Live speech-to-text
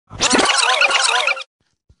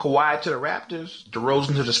Kawhi to the Raptors,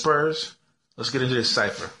 DeRozan to the Spurs. Let's get into this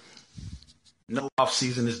cipher. No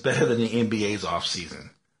offseason is better than the NBA's offseason.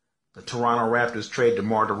 The Toronto Raptors trade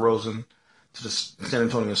DeMar DeRozan to the San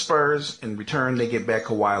Antonio Spurs. In return, they get back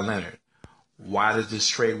Kawhi Leonard. Why does this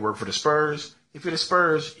trade work for the Spurs? If you're the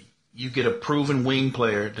Spurs, you get a proven wing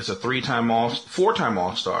player that's a four-time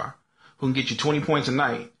All-Star who can get you 20 points a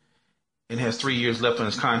night and has 3 years left on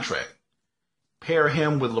his contract. Pair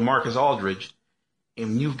him with LaMarcus Aldridge,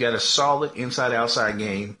 and you've got a solid inside-outside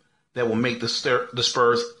game that will make the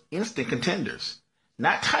Spurs instant contenders.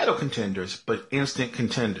 Not title contenders, but instant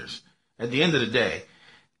contenders. At the end of the day,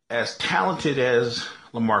 as talented as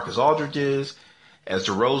LaMarcus Aldridge is, as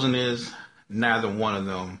DeRozan is, neither one of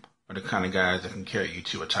them are the kind of guys that can carry you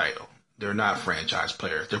to a title. They're not franchise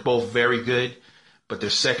players. They're both very good, but they're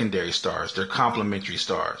secondary stars. They're complementary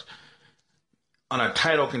stars. On a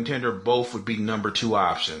title contender, both would be number 2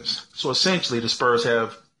 options. So essentially, the Spurs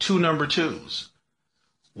have 2 number 2s.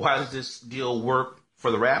 Why does this deal work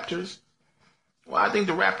for the Raptors? Well, I think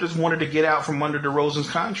the Raptors wanted to get out from under DeRozan's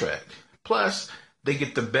contract. Plus, they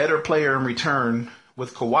get the better player in return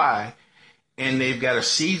with Kawhi, and they've got a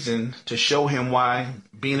season to show him why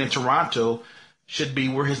being in Toronto should be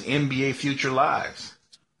where his NBA future lies.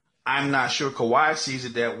 I'm not sure Kawhi sees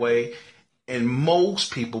it that way, and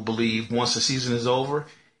most people believe once the season is over,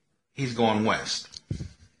 he's going west.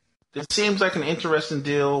 This seems like an interesting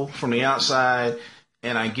deal from the outside,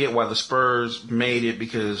 and I get why the Spurs made it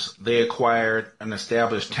because they acquired an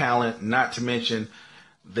established talent, not to mention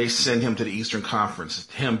they send him to the Eastern Conference,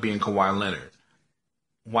 him being Kawhi Leonard.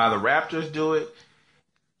 Why the Raptors do it,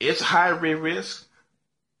 it's high risk,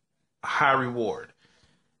 high reward.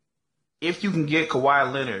 If you can get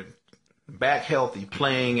Kawhi Leonard back healthy,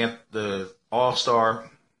 playing at the all-star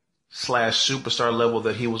 / superstar level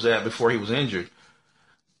that he was at before he was injured,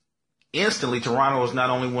 instantly Toronto is not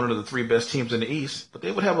only one of the 3 best teams in the East, but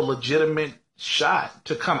they would have a legitimate shot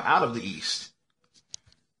to come out of the East.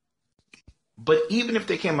 But even if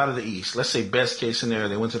they came out of the East, let's say best case scenario,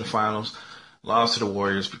 they went to the finals, lost to the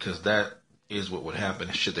Warriors, because that is what would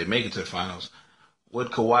happen should they make it to the finals. Would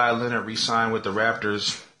Kawhi Leonard re-sign with the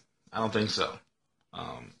Raptors? I don't think so.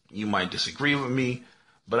 You might disagree with me,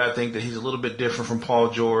 but I think that he's a little bit different from Paul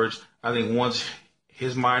George. I think once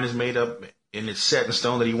his mind is made up and it's set in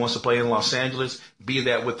stone that he wants to play in Los Angeles, be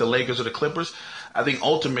that with the Lakers or the Clippers, I think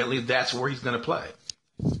ultimately that's where he's going to play.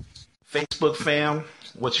 Facebook fam,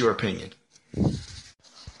 what's your opinion?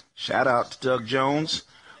 Shout out to Doug Jones,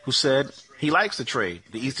 who said he likes the trade.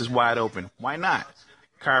 The East is wide open. Why not?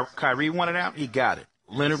 Kyrie wanted out, he got it.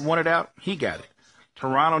 Leonard wanted out, he got it.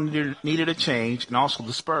 Toronto needed a change, and also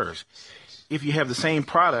the Spurs. If you have the same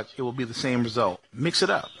product, it will be the same result. Mix it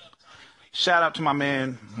up. Shout out to my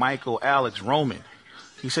man, Michael Alex Roman.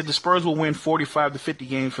 He said the Spurs will win 45 to 50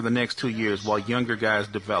 games for the next 2 years while younger guys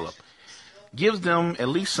develop. Gives them at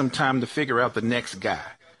least some time to figure out the next guy.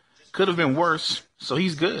 Could have been worse, so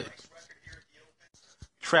he's good.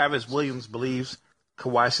 Travis Williams believes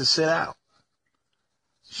Kawhi should sit out.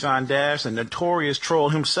 Sean Dash, a notorious troll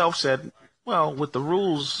himself, said, well, with the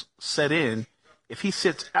rules set in, if he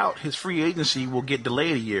sits out, his free agency will get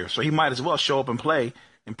delayed a year, so he might as well show up and play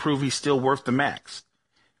and prove he's still worth the max.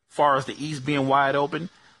 Far as the East being wide open,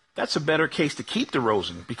 that's a better case to keep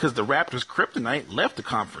DeRozan because the Raptors' kryptonite left the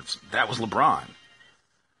conference. That was LeBron.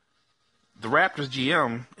 The Raptors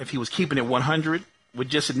GM, if he was keeping it 100, would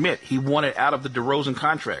just admit he wanted out of the DeRozan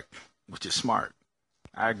contract, which is smart.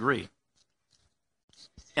 I agree.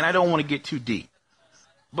 And I don't want to get too deep,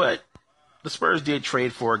 but the Spurs did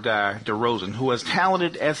trade for a guy, DeRozan, who, as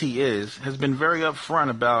talented as he is, has been very upfront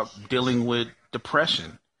about dealing with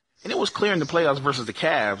depression. And it was clear in the playoffs versus the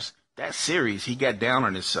Cavs, that series, he got down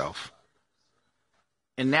on himself.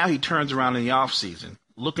 And now he turns around in the offseason,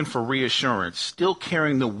 looking for reassurance, still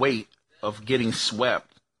carrying the weight of getting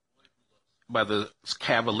swept by the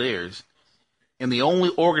Cavaliers. And the only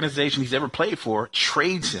organization he's ever played for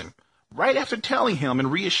trades him right after telling him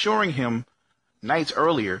and reassuring him nights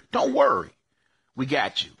earlier, don't worry, we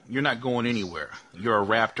got you. You're not going anywhere. You're a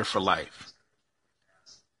Raptor for life.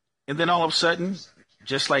 And then all of a sudden,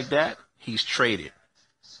 just like that, he's traded.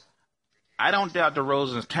 I don't doubt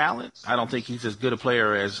DeRozan's talent. I don't think he's as good a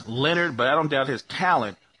player as Leonard, but I don't doubt his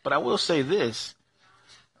talent. But I will say this,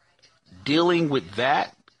 dealing with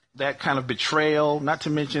that kind of betrayal, not to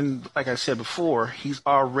mention, like I said before, he's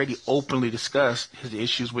already openly discussed his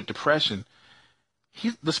issues with depression.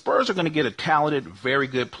 The Spurs are going to get a talented, very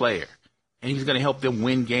good player, and he's going to help them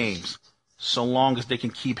win games so long as they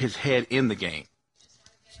can keep his head in the game.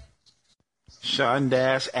 Sean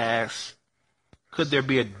Dash asks, could there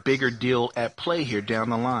be a bigger deal at play here down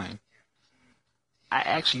the line? I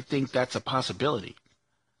actually think that's a possibility.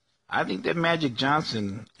 I think that Magic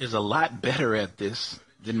Johnson is a lot better at this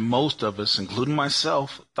than most of us, including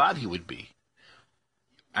myself, thought he would be.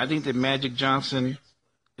 I think that Magic Johnson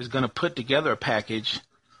is going to put together a package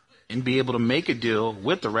and be able to make a deal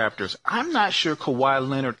with the Raptors. I'm not sure Kawhi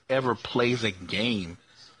Leonard ever plays a game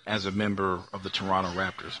as a member of the Toronto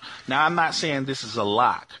Raptors. Now, I'm not saying this is a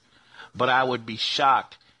lock, but I would be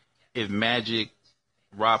shocked if Magic,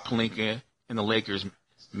 Rob Pelinka, and the Lakers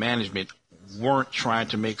management weren't trying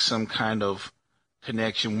to make some kind of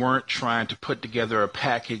connection, weren't trying to put together a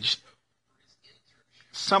package,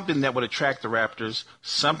 something that would attract the Raptors,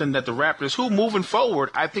 something that the Raptors, who moving forward,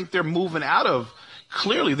 I think they're moving out of,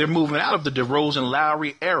 clearly they're moving out of the DeRozan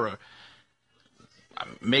Lowry era.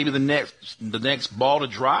 Maybe the next ball to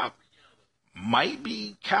drop might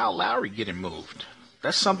be Kyle Lowry getting moved.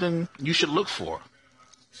 That's something you should look for.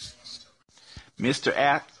 Mr.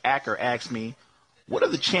 Acker asked me, what are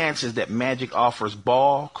the chances that Magic offers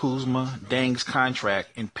Ball, Kuzma, Deng's contract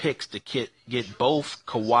and picks to get both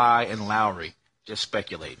Kawhi and Lowry? Just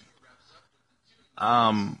speculating.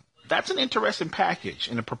 That's an interesting package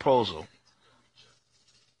in a proposal.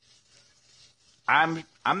 I'm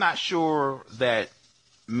not sure that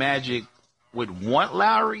Magic would want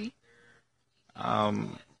Lowry,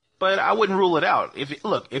 but I wouldn't rule it out. If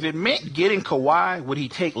it meant getting Kawhi, would he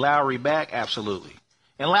take Lowry back? Absolutely.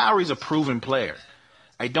 And Lowry's a proven player.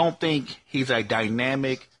 I don't think he's a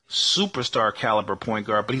dynamic, superstar caliber point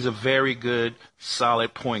guard, but he's a very good,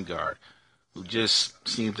 solid point guard who just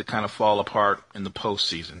seems to kind of fall apart in the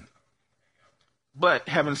postseason. But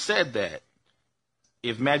having said that,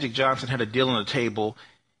 if Magic Johnson had a deal on the table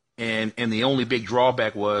and the only big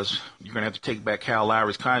drawback was you're going to have to take back Kyle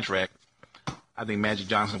Lowry's contract, I think Magic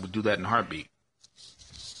Johnson would do that in a heartbeat.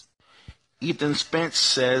 Ethan Spence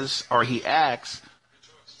says, or he asks,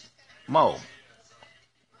 Mo,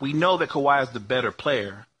 we know that Kawhi is the better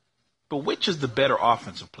player, but which is the better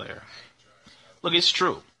offensive player? Look, it's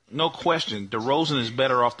true. No question, DeRozan is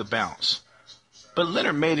better off the bounce. But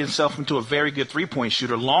Leonard made himself into a very good three-point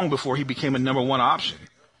shooter long before he became a number one option.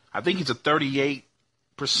 I think he's a 38%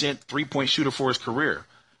 three-point shooter for his career.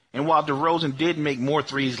 And while DeRozan did make more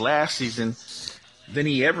threes last season than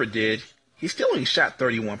he ever did, he still only shot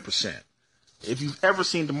 31%. If you've ever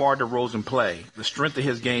seen DeMar DeRozan play, the strength of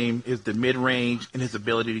his game is the mid-range and his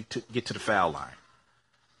ability to get to the foul line.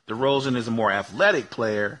 DeRozan is a more athletic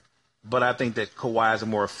player, but I think that Kawhi is a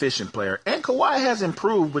more efficient player. And Kawhi has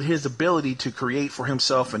improved with his ability to create for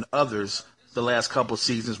himself and others the last couple of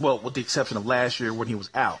seasons, well, with the exception of last year when he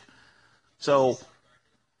was out. So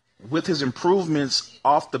with his improvements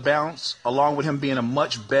off the bounce, along with him being a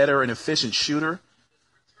much better and efficient shooter,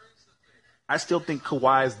 I still think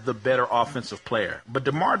Kawhi is the better offensive player. But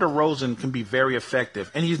DeMar DeRozan can be very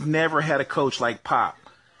effective, and he's never had a coach like Pop.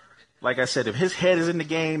 Like I said, if his head is in the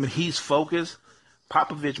game and he's focused,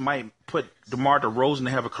 Popovich might put DeMar DeRozan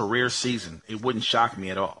to have a career season. It wouldn't shock me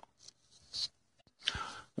at all.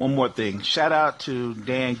 One more thing. Shout out to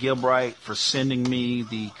Dan Gilbright for sending me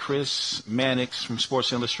the Chris Mannix from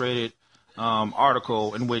Sports Illustrated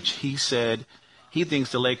article in which he said he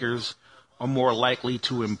thinks the Lakers are more likely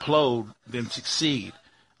to implode than succeed.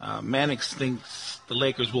 Mannix thinks the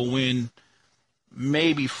Lakers will win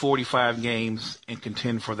maybe 45 games and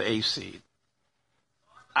contend for the 8th seed.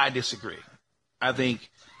 I disagree. I think,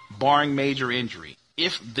 barring major injury,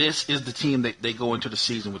 if this is the team that they go into the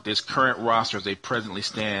season with this current roster as they presently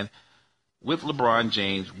stand, with LeBron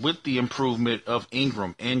James, with the improvement of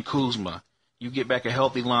Ingram and Kuzma, you get back a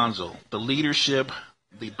healthy Lonzo, the leadership,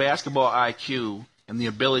 the basketball IQ, and the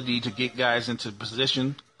ability to get guys into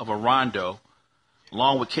position of a Rondo,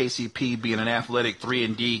 along with KCP being an athletic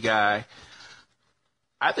 3-and-D guy,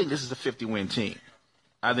 I think this is a 50-win team.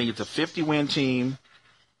 I think it's a 50-win team,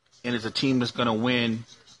 and it's a team that's going to win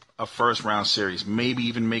a first-round series, maybe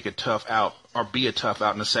even make a tough out or be a tough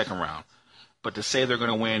out in the second round. But to say they're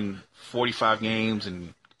going to win 45 games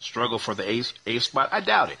and struggle for the eighth spot, I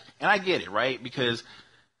doubt it. And I get it, right? Because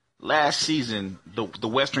last season, the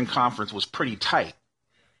Western Conference was pretty tight.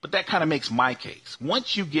 But that kind of makes my case.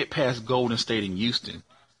 Once you get past Golden State and Houston,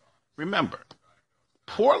 remember,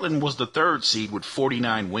 Portland was the 3rd seed with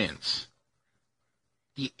 49 wins.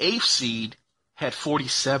 The 8th seed had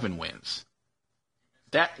 47 wins.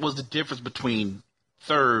 That was the difference between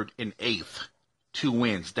 3rd and 8th, 2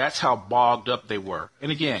 wins. That's how bogged up they were.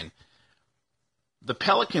 And again, the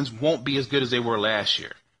Pelicans won't be as good as they were last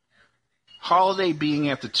year. Holiday being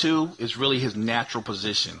at the 2 is really his natural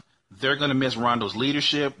position. They're going to miss Rondo's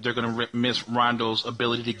leadership. They're going to miss Rondo's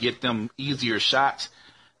ability to get them easier shots.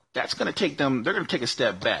 That's going to take them, they're going to take a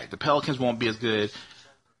step back. The Pelicans won't be as good.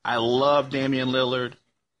 I love Damian Lillard,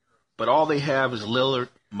 but all they have is Lillard,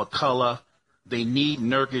 McCullough. They need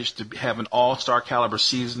Nurkic to have an all-star caliber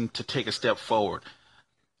season to take a step forward.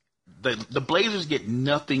 The Blazers get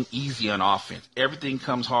nothing easy on offense. Everything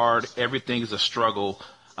comes hard. Everything is a struggle.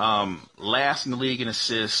 Last in the league in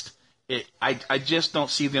assists. I just don't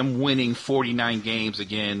see them winning 49 games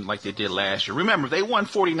again like they did last year. Remember, they won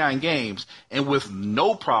 49 games, and with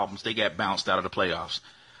no problems, they got bounced out of the playoffs.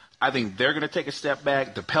 I think they're going to take a step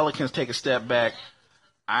back. The Pelicans take a step back.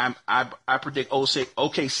 I predict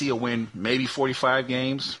OKC will win maybe 45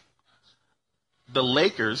 games. The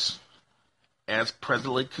Lakers, as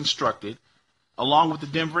presently constructed, along with the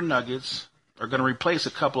Denver Nuggets, are going to replace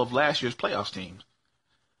a couple of last year's playoffs teams.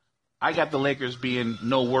 I got the Lakers being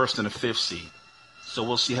no worse than a 5th seed. So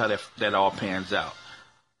we'll see how that all pans out.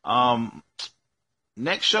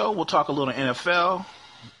 Next show, we'll talk a little NFL.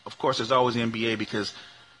 Of course, there's always NBA because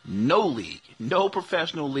no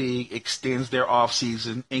professional league extends their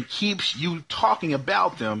offseason and keeps you talking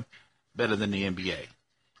about them better than the NBA.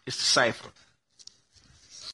 It's the Cypher.